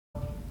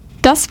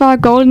Das war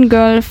Golden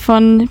Girl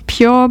von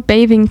Pure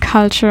Bathing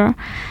Culture.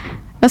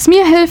 Was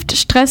mir hilft,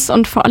 Stress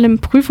und vor allem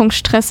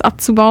Prüfungsstress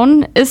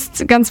abzubauen,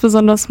 ist ganz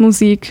besonders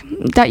Musik.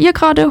 Da ihr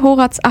gerade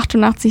Horaz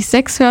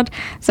 88.6 hört,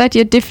 seid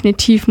ihr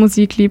definitiv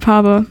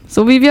Musikliebhaber,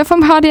 so wie wir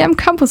vom HDM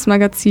Campus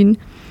Magazin.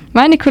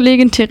 Meine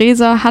Kollegin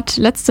Theresa hat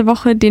letzte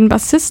Woche den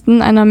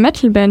Bassisten einer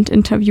Metalband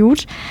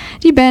interviewt.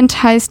 Die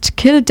Band heißt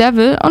Kill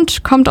Devil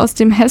und kommt aus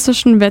dem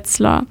hessischen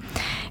Wetzlar.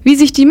 Wie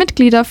sich die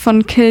Mitglieder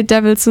von Kill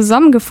Devil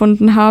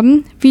zusammengefunden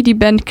haben, wie die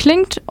Band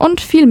klingt und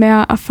viel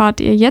mehr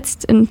erfahrt ihr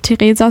jetzt in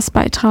Theresas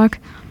Beitrag.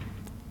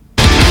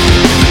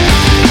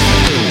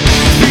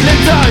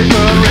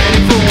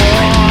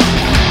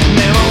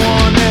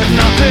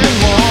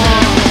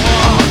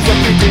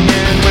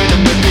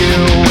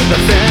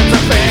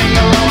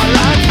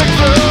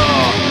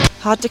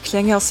 Harte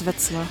Klänge aus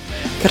Wetzlar.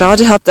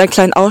 Gerade habt ihr einen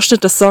kleinen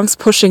Ausschnitt des Songs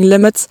Pushing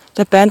Limits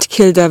der Band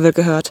Kill Devil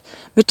gehört.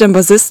 Mit dem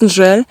Bassisten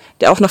Joel,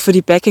 der auch noch für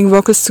die Backing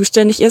Vocals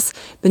zuständig ist,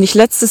 bin ich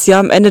letztes Jahr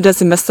am Ende der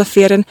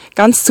Semesterferien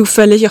ganz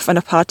zufällig auf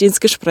einer Party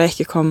ins Gespräch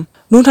gekommen.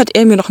 Nun hat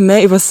er mir noch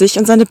mehr über sich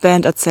und seine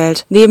Band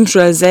erzählt. Neben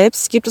Joel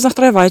selbst gibt es noch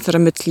 3 weitere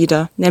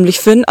Mitglieder, nämlich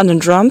Finn an den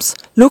Drums,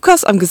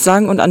 Lukas am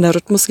Gesang und an der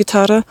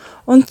Rhythmusgitarre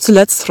und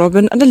zuletzt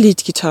Robin an der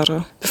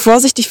Leadgitarre. Bevor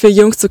sich die 4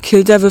 Jungs zu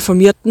Kill Devil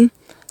formierten,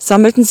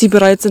 sammelten sie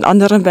bereits in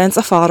anderen Bands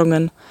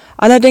Erfahrungen,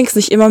 allerdings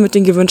nicht immer mit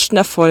dem gewünschten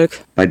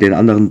Erfolg. Bei den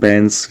anderen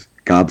Bands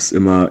gab es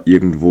immer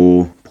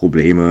irgendwo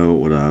Probleme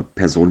oder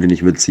Personen, die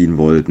nicht mitziehen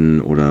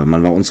wollten oder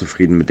man war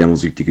unzufrieden mit der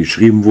Musik, die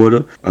geschrieben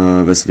wurde,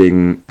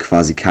 weswegen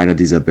quasi keine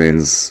dieser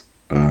Bands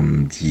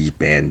die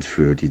Band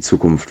für die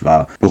Zukunft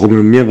war. Bei Robin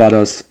und mir war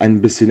das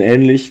ein bisschen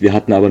ähnlich. Wir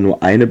hatten aber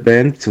nur eine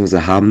Band,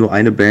 beziehungsweise haben nur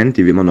eine Band,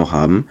 die wir immer noch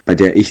haben, bei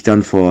der ich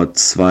dann vor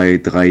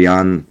 2-3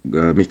 Jahren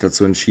mich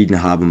dazu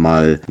entschieden habe,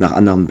 mal nach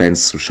anderen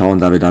Bands zu schauen,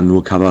 da wir dann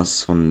nur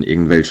Covers von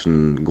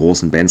irgendwelchen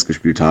großen Bands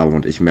gespielt haben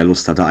und ich mehr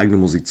Lust hatte, eigene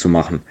Musik zu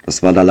machen.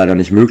 Das war da leider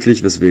nicht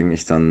möglich, weswegen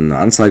ich dann eine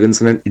Anzeige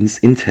ins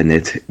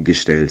Internet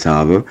gestellt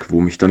habe,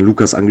 wo mich dann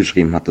Lukas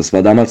angeschrieben hat. Das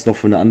war damals noch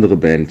für eine andere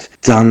Band.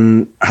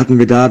 Dann hatten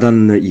wir da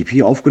dann eine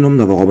EP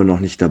aufgenommen, da war Robin noch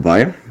nicht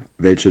dabei,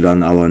 welche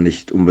dann aber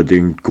nicht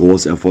unbedingt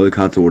groß Erfolg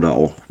hatte oder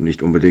auch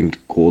nicht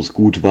unbedingt groß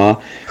gut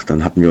war.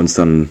 Dann hatten wir uns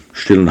dann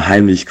still und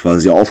heimlich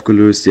quasi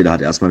aufgelöst. Jeder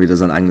hat erstmal wieder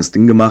sein eigenes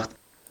Ding gemacht.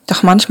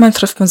 Doch manchmal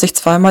trifft man sich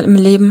zweimal im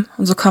Leben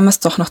und so kam es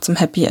doch noch zum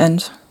Happy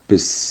End.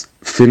 Bis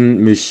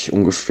Finn mich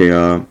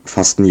ungefähr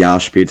fast ein Jahr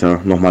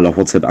später nochmal auf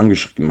WhatsApp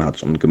angeschrieben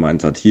hat und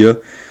gemeint hat,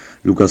 hier,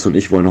 Lukas und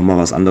ich wollen nochmal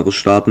was anderes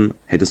starten.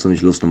 Hättest du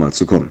nicht Lust, nochmal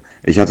zu kommen?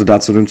 Ich hatte da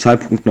zu dem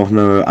Zeitpunkt noch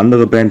eine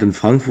andere Band in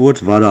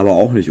Frankfurt, war da aber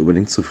auch nicht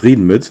unbedingt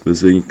zufrieden mit,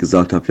 weswegen ich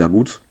gesagt habe, ja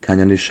gut, kann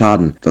ja nicht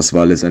schaden. Das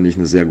war letztendlich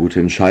eine sehr gute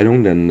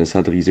Entscheidung, denn es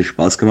hat riesig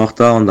Spaß gemacht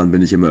da und dann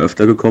bin ich immer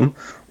öfter gekommen.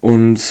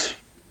 Und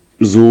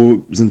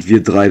so sind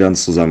wir 3 dann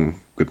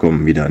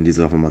zusammengekommen wieder in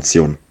dieser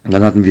Formation. Und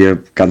dann hatten wir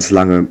ganz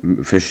lange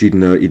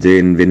verschiedene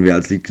Ideen, wen wir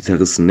als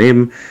Leadgitarristen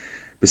nehmen,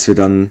 bis wir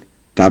dann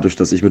dadurch,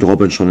 dass ich mit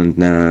Robin schon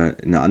in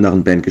einer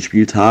anderen Band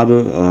gespielt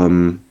habe,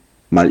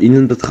 mal ihn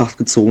in Betracht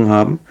gezogen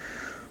haben.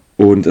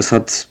 Und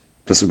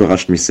das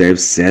überrascht mich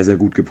selbst, sehr, sehr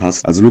gut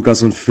gepasst. Also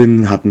Lukas und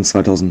Finn hatten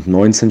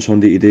 2019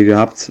 schon die Idee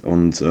gehabt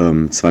und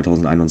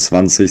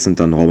 2021 sind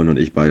dann Robin und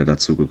ich beide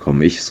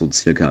dazugekommen. Ich so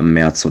circa im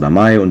März oder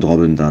Mai und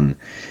Robin dann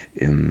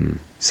im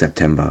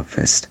September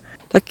fest.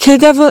 Da Kill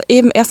Devil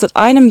eben erst seit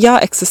einem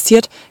Jahr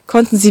existiert,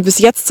 konnten sie bis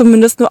jetzt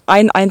zumindest nur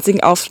einen einzigen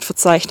Auftritt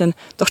verzeichnen.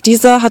 Doch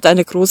dieser hatte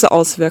eine große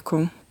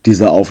Auswirkung.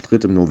 Dieser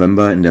Auftritt im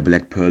November in der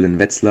Black Pearl in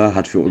Wetzlar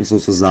hat für uns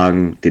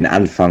sozusagen den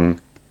Anfang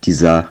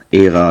dieser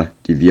Ära,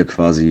 die wir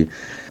quasi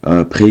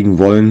prägen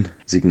wollen,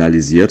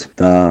 signalisiert.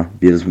 Da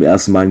wir zum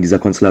ersten Mal in dieser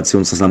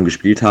Konstellation zusammen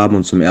gespielt haben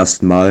und zum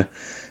ersten Mal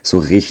so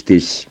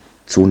richtig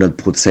zu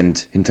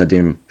 100% hinter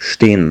dem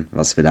stehen,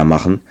 was wir da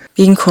machen.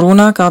 Wegen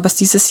Corona gab es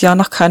dieses Jahr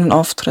noch keinen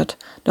Auftritt.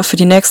 Doch für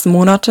die nächsten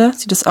Monate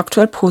sieht es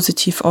aktuell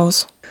positiv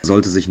aus.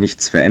 Sollte sich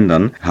nichts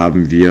verändern,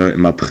 haben wir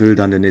im April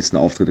dann den nächsten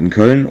Auftritt in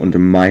Köln und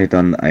im Mai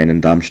dann einen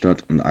in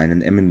Darmstadt und einen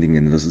in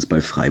Emmendingen, das ist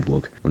bei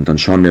Freiburg. Und dann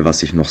schauen wir, was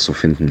sich noch so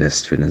finden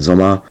lässt für den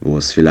Sommer, wo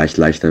es vielleicht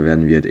leichter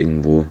werden wird,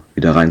 irgendwo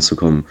wieder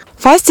reinzukommen.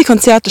 Falls die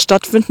Konzerte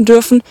stattfinden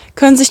dürfen,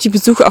 können sich die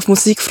Besucher auf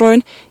Musik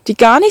freuen, die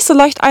gar nicht so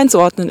leicht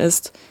einzuordnen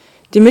ist.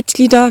 Die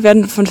Mitglieder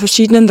werden von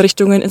verschiedenen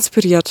Richtungen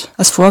inspiriert.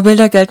 Als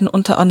Vorbilder gelten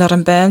unter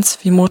anderem Bands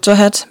wie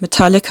Motorhead,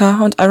 Metallica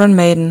und Iron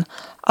Maiden,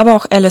 aber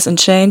auch Alice in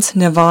Chains,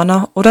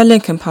 Nirvana oder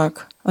Linkin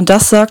Park. Und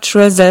das sagt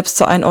Joel selbst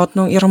zur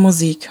Einordnung ihrer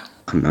Musik.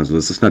 Also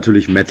es ist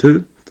natürlich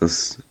Metal,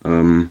 das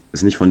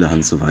ist nicht von der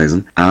Hand zu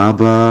weisen.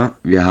 Aber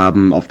wir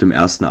haben auf dem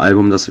ersten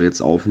Album, das wir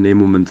jetzt aufnehmen,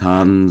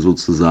 momentan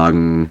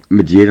sozusagen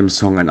mit jedem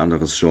Song ein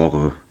anderes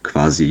Genre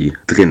quasi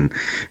drin.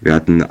 Wir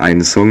hatten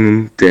einen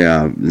Song,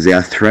 der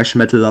sehr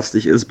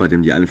Thrash-Metal-lastig ist, bei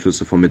dem die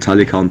Einflüsse von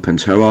Metallica und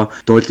Pantera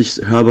deutlich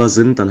hörbar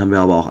sind. Dann haben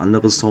wir aber auch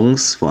andere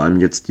Songs, vor allem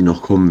jetzt, die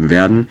noch kommen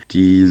werden,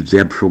 die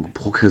sehr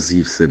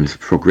progressiv sind,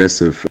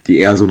 progressive, die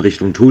eher so in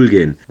Richtung Tool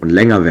gehen und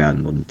länger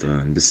werden und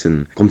ein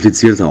bisschen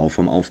komplizierter auch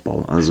vom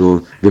Aufbau.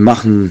 Also wir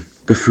machen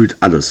gefühlt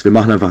alles. Wir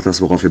machen einfach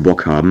das, worauf wir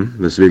Bock haben,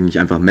 weswegen ich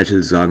einfach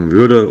Metal sagen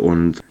würde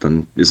und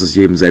dann ist es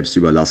jedem selbst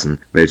überlassen,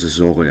 welches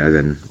Genre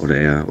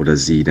er oder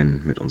sie denn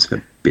mit uns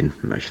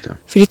verbinden möchte.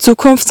 Für die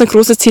Zukunft sind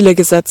große Ziele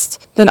gesetzt,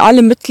 denn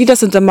alle Mitglieder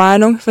sind der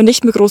Meinung, wer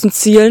nicht mit großen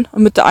Zielen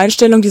und mit der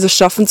Einstellung, dieses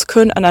schaffen zu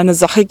können, an eine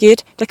Sache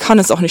geht, der kann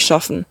es auch nicht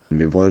schaffen.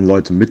 Wir wollen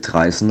Leute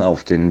mitreißen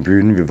auf den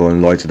Bühnen, wir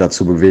wollen Leute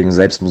dazu bewegen,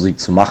 selbst Musik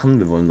zu machen,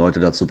 wir wollen Leute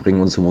dazu bringen,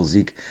 unsere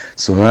Musik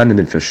zu hören in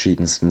den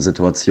verschiedensten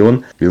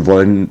Situationen. Wir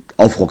wollen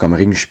Aufrock am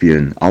Ring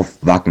spielen, auf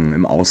Wacken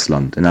im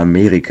Ausland, in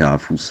Amerika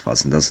Fuß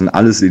fassen. Das sind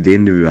alles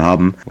Ideen, die wir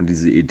haben und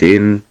diese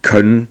Ideen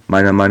können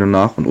meiner Meinung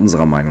nach und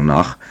unserer Meinung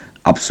nach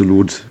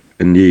absolut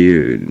in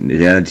die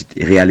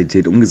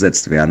Realität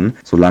umgesetzt werden,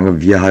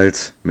 solange wir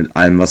halt mit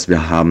allem, was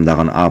wir haben,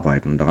 daran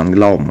arbeiten und daran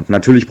glauben. Und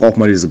natürlich braucht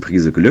man diese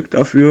Prise Glück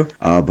dafür,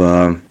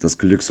 aber das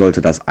Glück sollte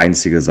das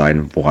Einzige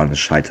sein, woran es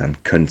scheitern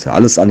könnte.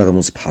 Alles andere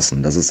muss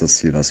passen, das ist das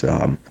Ziel, was wir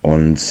haben.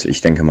 Und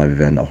ich denke mal, wir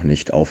werden auch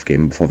nicht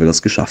aufgeben, bevor wir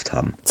das geschafft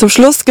haben. Zum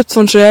Schluss gibt's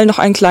von Joel noch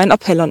einen kleinen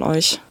Appell an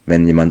euch.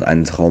 Wenn jemand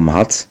einen Traum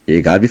hat,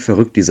 egal wie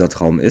verrückt dieser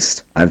Traum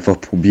ist, einfach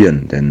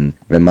probieren. Denn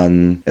wenn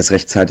man es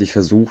rechtzeitig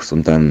versucht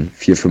und dann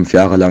 4-5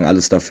 Jahre lang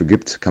alles dafür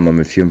gibt, kann man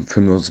mit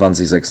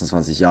 25,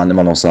 26 Jahren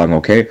immer noch sagen,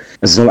 okay,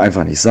 es soll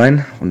einfach nicht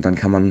sein. Und dann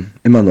kann man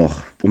immer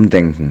noch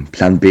umdenken,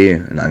 Plan B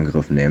in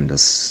Angriff nehmen.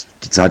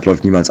 Die Zeit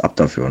läuft niemals ab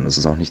dafür und es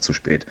ist auch nicht zu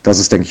spät. Das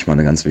ist, denke ich mal,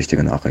 eine ganz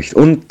wichtige Nachricht.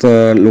 Und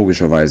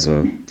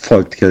logischerweise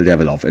folgt Kill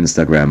Devil auf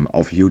Instagram,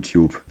 auf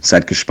YouTube.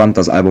 Seid gespannt,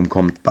 das Album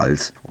kommt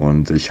bald.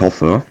 Und ich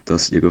hoffe,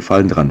 dass ihr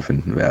Gefallen dran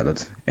finden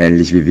werdet.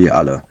 Ähnlich wie wir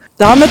alle.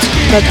 Damit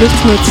bleibt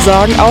nichts mehr zu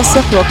sagen,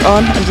 außer Rock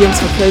On an jedem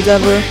von Kill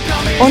Devil.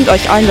 Und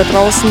euch allen da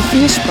draußen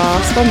viel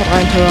Spaß beim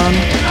Reinhören.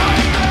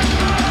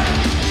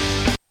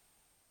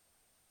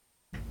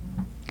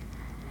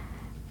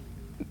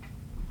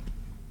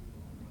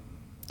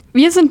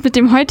 Wir sind mit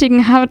dem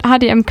heutigen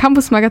HDM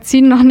Campus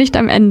Magazin noch nicht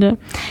am Ende.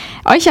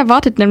 Euch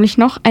erwartet nämlich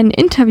noch ein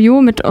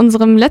Interview mit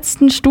unserem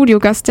letzten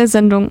Studiogast der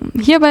Sendung.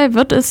 Hierbei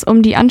wird es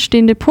um die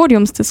anstehende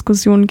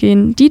Podiumsdiskussion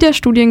gehen, die der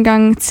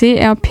Studiengang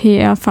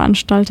CRPR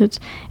veranstaltet.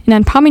 In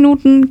ein paar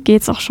Minuten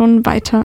geht's auch schon weiter.